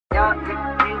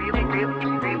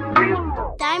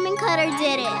Diamond Cutta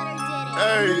did it.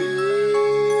 Hey.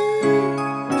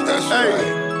 That's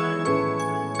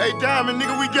right. Hey, Diamond,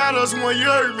 nigga, we got us one, you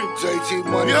heard me? JT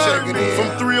Money You heard checking me? in. From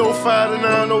 305 to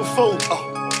 904.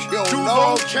 You don't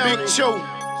know? Big Cho.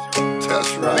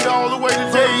 That's right. Nigga, all the way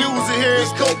to Day Music here.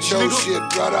 It's that Cho shit,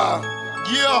 brother.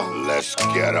 Yeah. Let's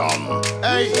get 'em.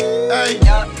 Hey, hey.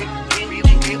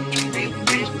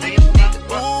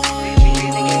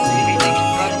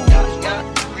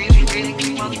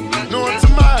 North to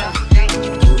mine.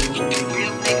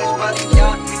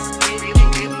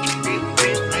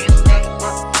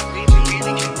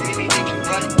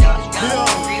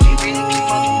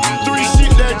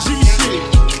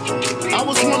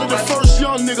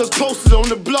 Niggas posted on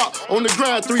the block, on the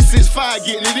grind, 365,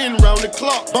 getting it in round the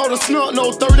clock. Bought a snort,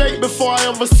 no 38 before I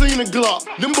ever seen a Glock.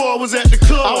 Them boy was at the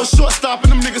club, I was short stopping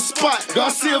them niggas spot.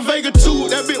 Garcia Vega 2,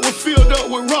 that bit was filled up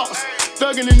with rocks.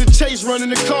 Thuggin' in the chase,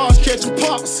 running the cars, catching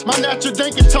pops. My natural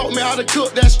thinking taught me how to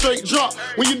cook that straight drop.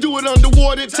 When you do it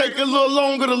underwater, it take a little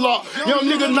longer to lock. Young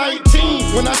nigga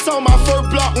 19, when I saw my first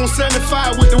block on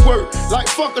 75 with the work, like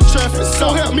fuck a traffic.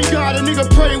 So help me God, a nigga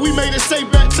pray we made it safe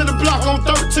back to the block on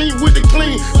 13 with the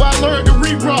clean. While I learned to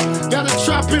re-rock, got a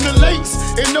trap in the lakes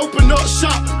and open up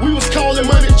shop. We was calling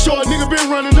money short, nigga been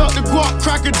running up the guap.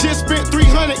 Cracker just spent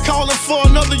 300, calling for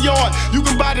another yard. You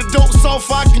can buy the dope soft,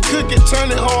 I can cook it,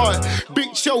 turn it hard.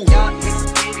 Big Cho.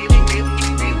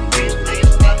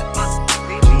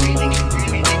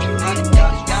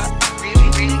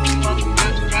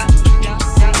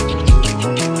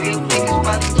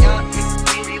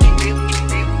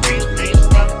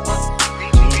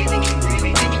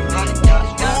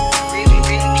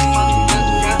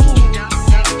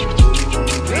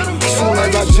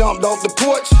 I jumped off the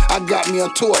porch, I got me a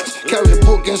torch. Carried a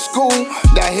book in school,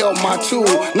 that held my tool.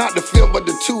 Not the field, but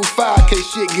the 2-5, case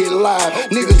shit get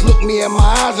live. Niggas look me in my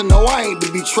eyes and know I ain't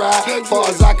to be tried. Far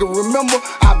as I can remember,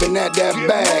 I've been at that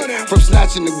bag. From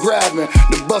snatching to grabbing,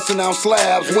 to busting out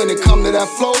slabs. When it come to that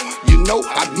flow, you know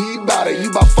I be about it. You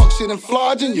bout fuck shit and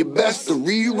flogging, you best to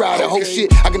reroute it. Whole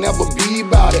shit, I can never be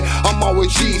about it. I'm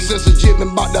always G, since a jit been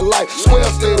about that life. Swear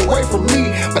stayed away from me,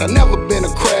 but I never been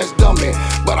a crash dummy.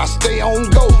 But I stay on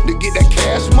go to get that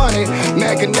cash money.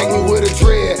 Man connect me with a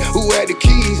dread, who had the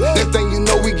keys. Next thing you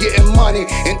know, we getting money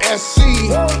in SC.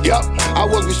 Yup, I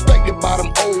was respected by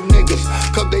them old niggas,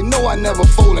 cause they know I never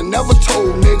fold and never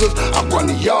told niggas I run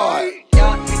the yard.